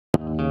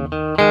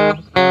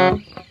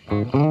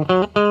Hey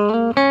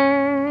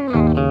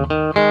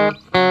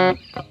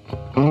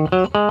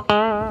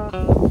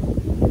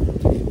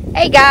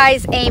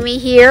guys, Amy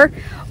here.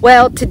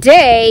 Well,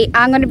 today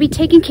I'm going to be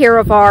taking care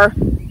of our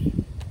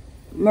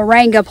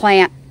Moringa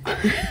plant.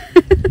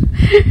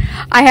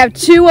 I have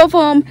two of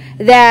them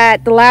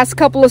that the last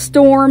couple of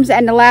storms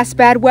and the last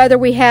bad weather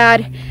we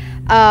had,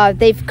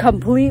 they've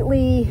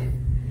completely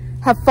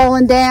have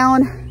fallen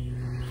down.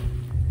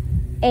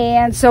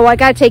 And so I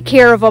got to take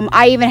care of them.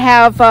 I even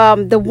have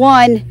the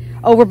one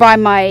over by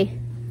my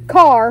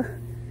car,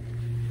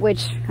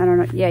 which, I don't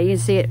know, yeah, you can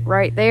see it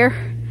right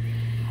there.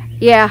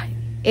 Yeah,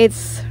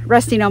 it's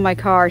resting on my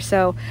car,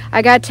 so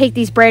I got to take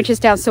these branches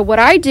down. So what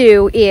I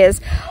do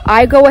is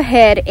I go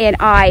ahead and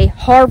I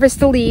harvest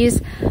the leaves.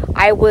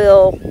 I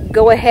will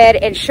go ahead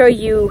and show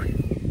you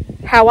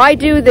how I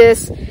do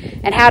this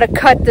and how to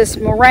cut this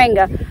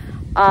moringa.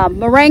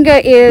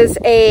 Moringa is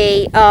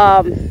a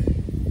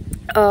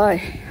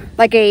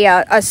like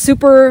a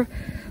super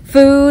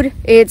food.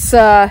 It's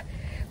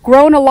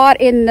grown a lot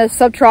in the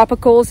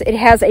subtropicals. It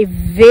has a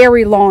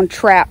very long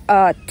tap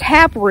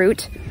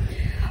root,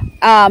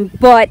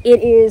 but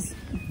it is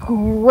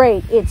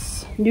great.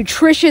 It's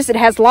nutritious. It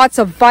has lots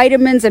of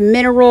vitamins and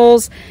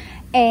minerals,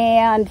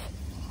 and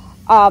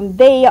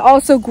they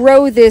also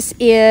grow this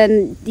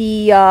in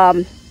the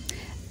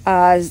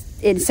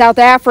in South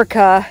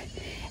Africa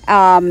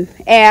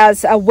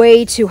as a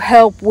way to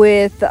help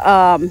with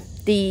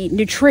the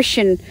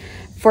nutrition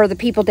for the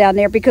people down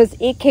there, because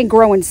it can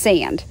grow in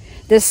sand.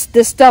 This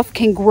stuff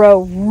can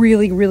grow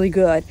really, really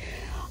good.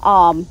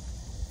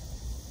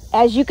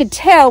 As you can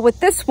tell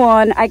with this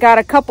one, I got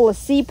a couple of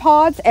seed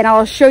pods, and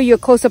I'll show you a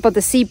close-up of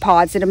the seed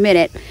pods in a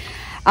minute.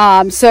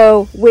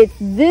 So with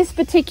this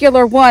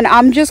particular one,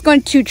 I'm just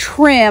going to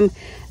trim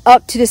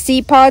up to the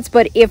seed pods,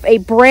 but if a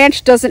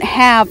branch doesn't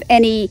have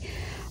any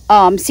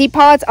seed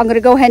pods, I'm going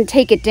to go ahead and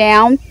take it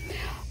down.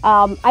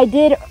 I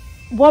did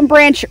one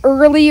branch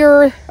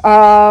earlier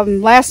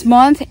last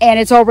month, and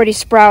it's already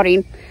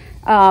sprouting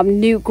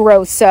new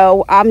growth.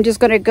 So I'm just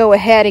going to go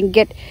ahead and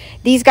get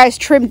these guys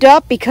trimmed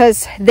up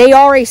because they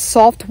are a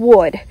soft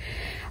wood.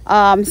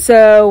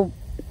 So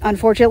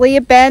unfortunately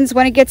it bends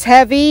when it gets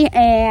heavy,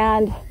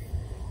 and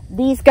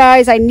these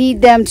guys, I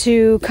need them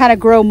to kind of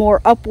grow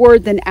more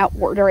upward than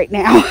outward right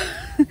now.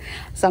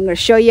 So I'm going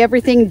to show you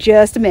everything in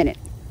just a minute.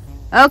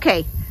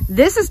 Okay,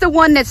 this is the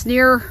one that's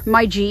near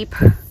my Jeep.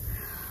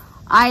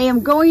 I am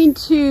going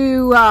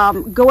to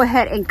go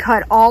ahead and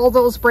cut all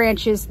those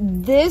branches.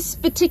 This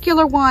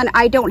particular one,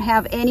 I don't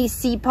have any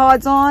seed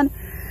pods on,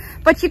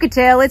 but you can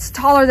tell it's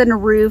taller than the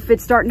roof.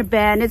 It's starting to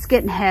bend. It's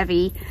getting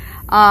heavy.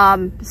 So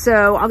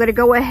I'm going to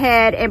go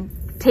ahead and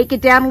take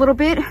it down a little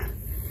bit.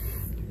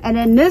 And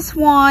then this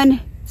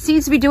one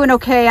seems to be doing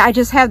okay. I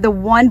just have the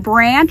one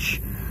branch.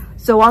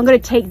 So I'm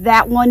going to take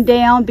that one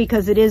down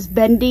because it is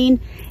bending,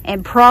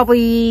 and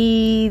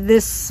probably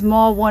this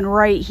small one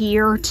right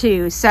here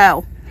too.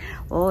 So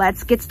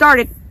let's get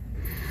started.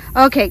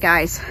 Okay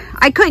guys,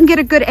 I couldn't get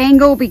a good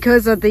angle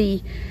because of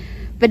the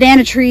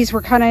banana trees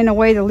were kind of in the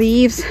way of the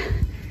leaves,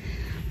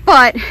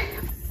 but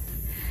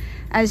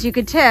as you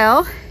could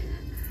tell,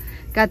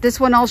 got this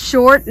one all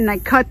short, and I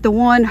cut the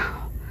one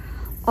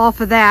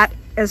off of that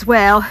as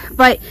well.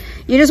 But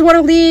you just want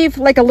to leave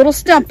like a little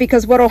stump,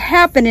 because what will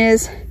happen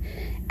is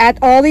at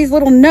all these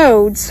little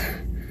nodes,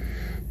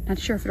 not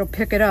sure if it'll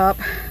pick it up,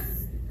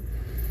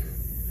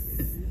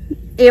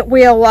 it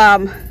will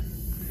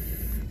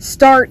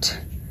start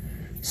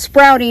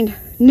sprouting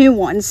new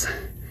ones.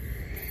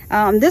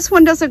 This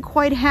one doesn't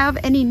quite have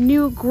any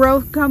new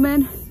growth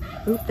coming.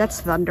 Oop,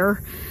 that's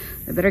thunder.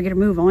 I better get a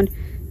move on.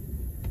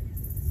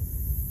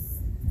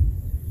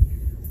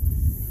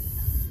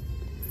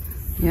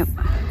 Yep.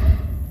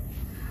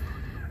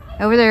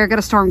 Over there, got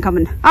a storm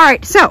coming. All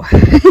right, so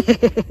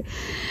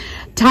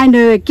time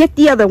to get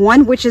the other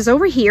one, which is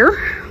over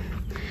here.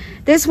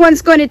 This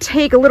one's going to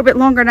take a little bit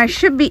longer, and I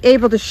should be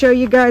able to show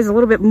you guys a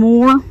little bit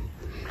more.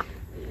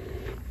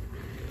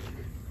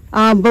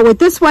 But with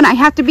this one, I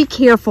have to be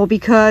careful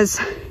because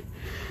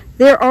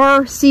there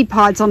are seed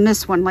pods on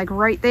this one, like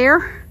right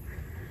there.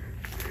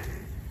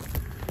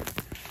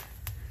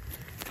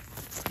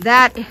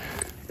 That,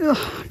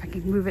 if I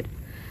can move it,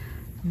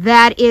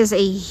 that is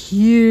a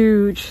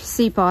huge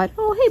seed pod.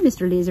 Oh, hey,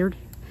 Mr. Lizard.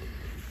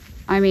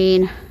 I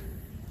mean,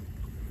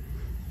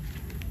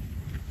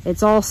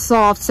 it's all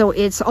soft, so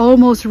it's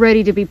almost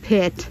ready to be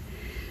picked.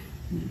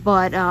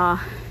 But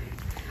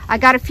I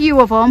got a few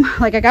of them.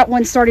 Like, I got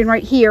one starting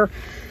right here.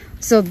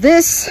 So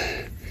this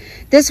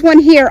one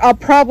here, I'll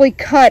probably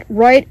cut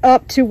right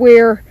up to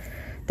where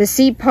the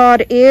seed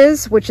pod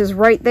is, which is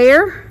right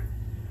there.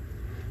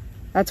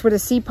 That's where the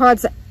seed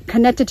pod's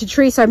connected to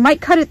tree. So I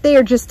might cut it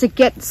there just to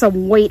get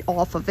some weight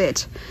off of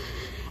it.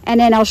 And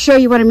then I'll show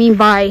you what I mean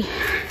by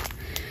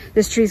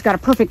this tree's got a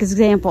perfect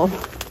example.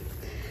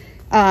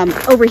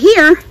 Over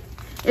here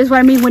is what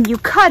I mean when you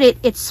cut it,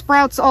 it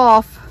sprouts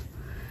off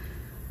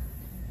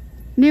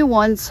new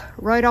ones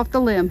right off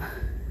the limb.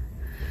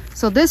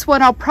 So this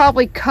one I'll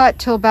probably cut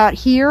till about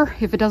here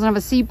if it doesn't have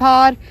a seed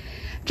pod,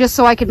 just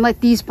so I can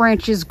let these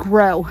branches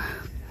grow.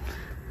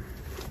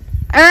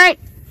 All right.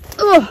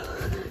 Ugh.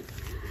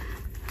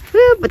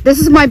 But this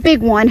is my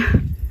big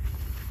one.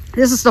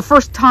 This is the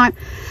first time.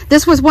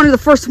 This was one of the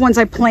first ones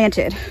I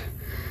planted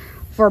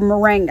for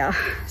Moringa.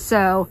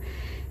 So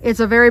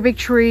it's a very big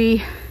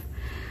tree.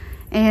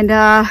 And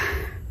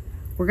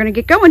we're going to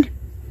get going.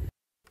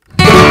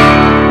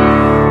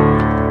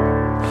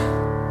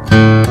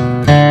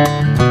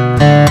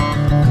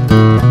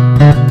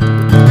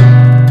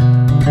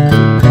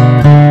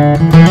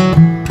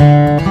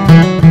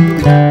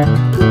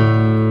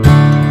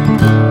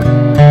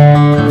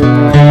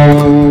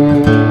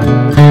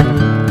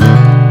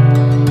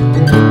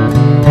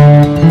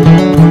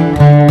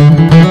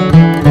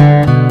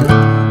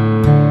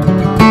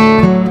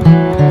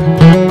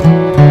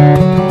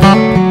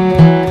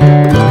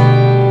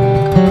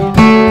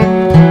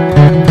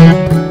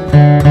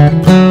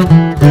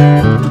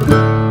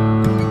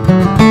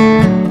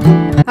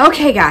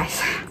 Okay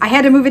guys, I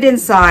had to move it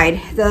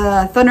inside.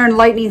 The thunder and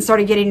lightning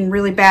started getting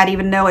really bad,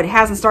 even though it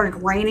hasn't started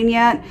raining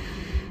yet.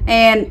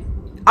 And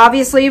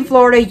obviously in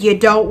Florida, you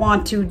don't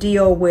want to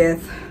deal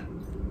with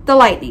the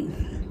lightning.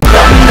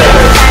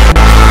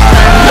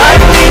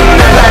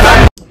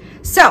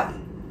 So,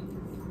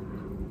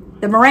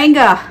 the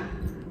Moringa.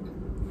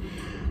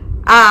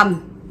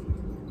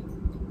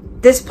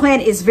 This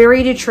plant is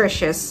very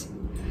nutritious.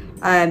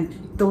 The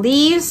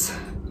leaves,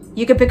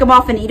 you can pick them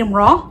off and eat them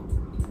raw.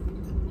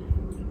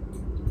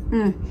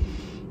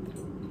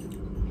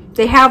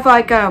 They have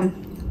like a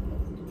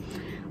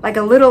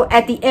little,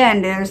 at the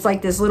end, there's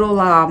like this little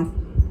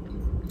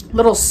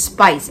little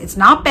spice. It's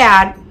not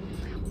bad,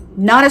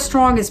 not as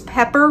strong as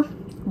pepper,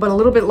 but a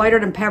little bit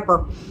lighter than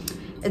pepper.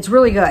 It's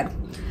really good.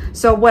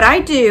 So what I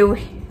do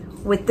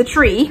with the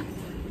tree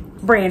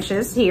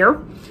branches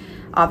here,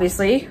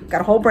 obviously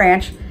got a whole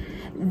branch,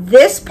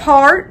 this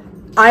part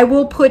I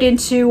will put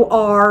into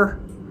our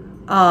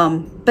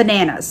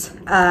bananas,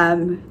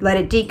 let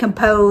it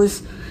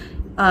decompose,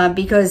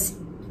 because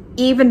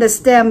even the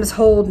stems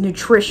hold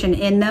nutrition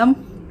in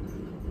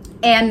them,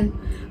 and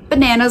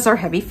bananas are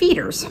heavy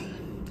feeders.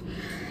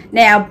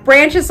 Now,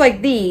 branches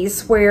like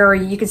these, where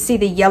you can see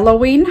the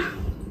yellowing,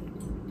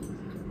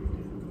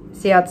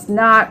 see how it's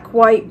not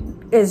quite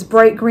as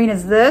bright green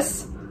as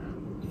this?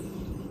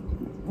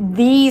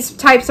 These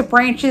types of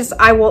branches,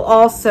 I will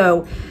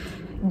also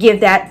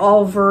give that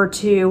over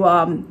to,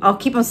 I'll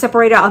keep them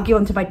separated. I'll give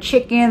them to my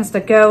chickens,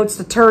 the goats,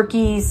 the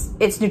turkeys.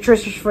 It's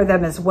nutritious for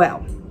them as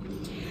well.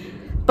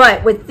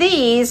 But with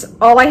these,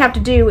 all I have to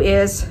do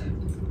is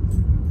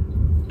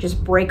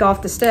just break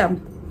off the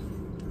stem.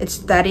 It's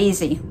that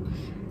easy.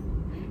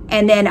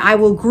 And then I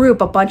will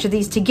group a bunch of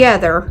these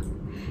together.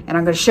 And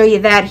I'm going to show you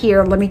that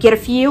here. Let me get a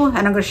few, and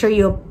I'm going to show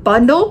you a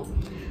bundle.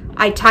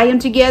 I tie them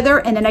together,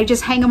 and then I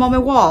just hang them on my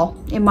wall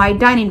in my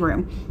dining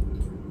room.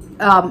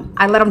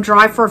 I let them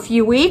dry for a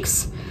few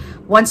weeks.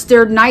 Once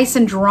they're nice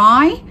and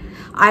dry,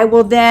 I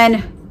will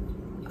then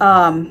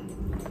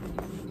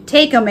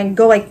take them and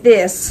go like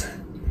this.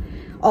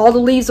 All the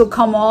leaves will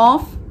come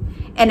off,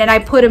 and then I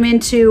put them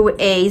into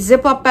a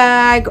Ziploc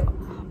bag,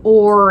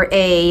 or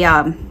a,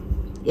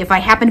 if I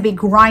happen to be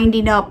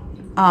grinding up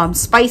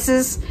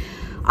spices,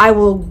 I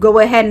will go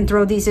ahead and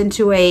throw these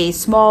into a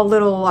small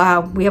little,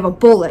 we have a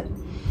bullet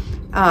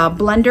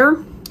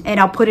blender, and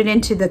I'll put it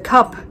into the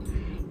cup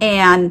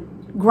and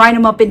grind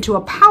them up into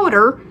a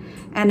powder,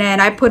 and then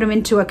I put them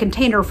into a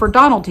container for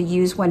Donald to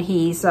use when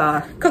he's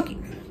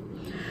cooking.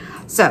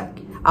 So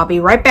I'll be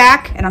right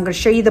back, and I'm going to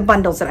show you the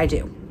bundles that I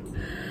do.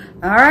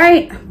 All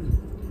right,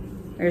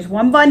 there's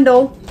one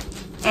bundle,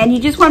 and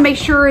you just want to make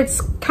sure it's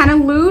kind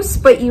of loose,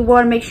 but you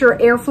want to make sure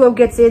airflow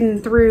gets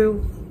in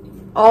through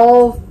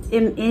all,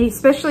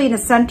 especially in the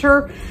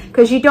center,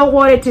 because you don't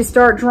want it to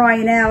start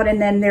drying out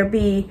and then there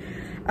be,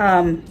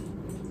 oh,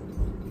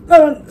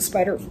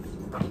 spider.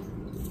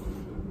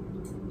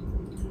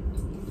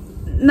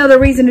 Another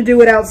reason to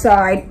do it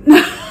outside.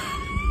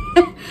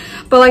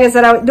 But like I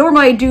said,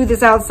 normally I do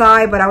this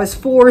outside, but I was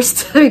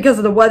forced because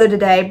of the weather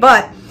today.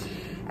 But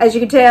as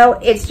you can tell,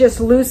 it's just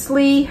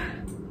loosely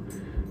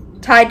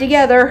tied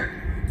together.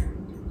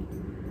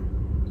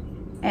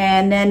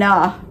 And then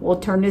we'll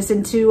turn this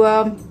into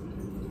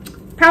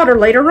powder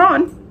later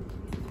on.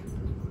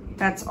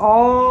 That's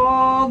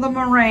all the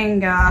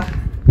Moringa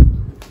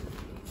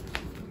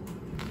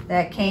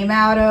that came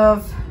out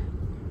of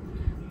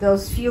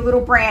those few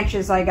little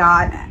branches I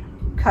got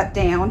cut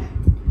down.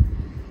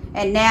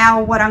 And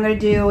now what I'm going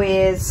to do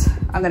is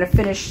I'm going to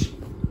finish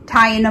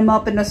tying them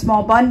up into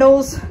small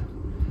bundles,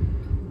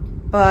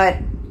 but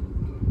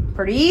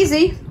pretty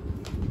easy.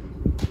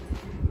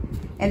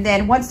 And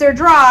then once they're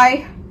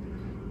dry,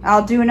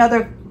 I'll do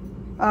another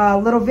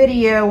little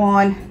video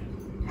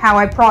on how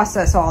I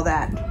process all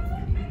that.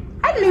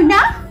 Hi, Luna.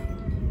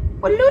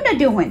 What Luna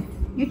doing?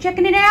 You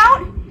checking it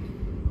out?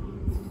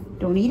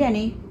 Don't eat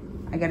any.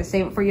 I gotta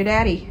save it for your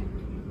daddy.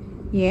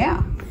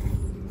 Yeah.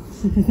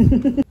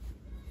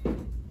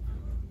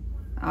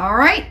 All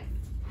right.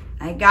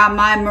 I got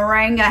my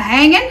Moringa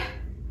hanging.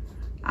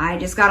 I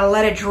just gotta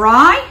let it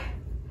dry.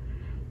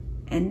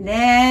 And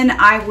then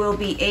I will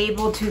be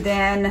able to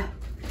then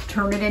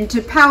turn it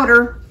into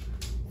powder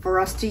for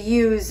us to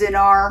use in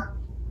our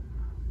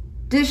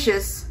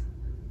dishes.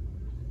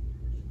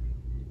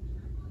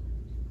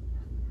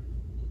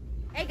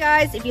 Hey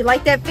guys, if you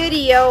like that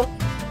video,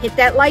 hit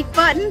that like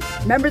button,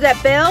 remember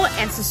that bell,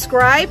 and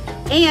subscribe.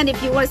 And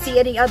if you want to see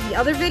any of the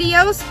other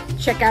videos,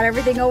 check out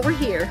everything over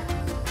here.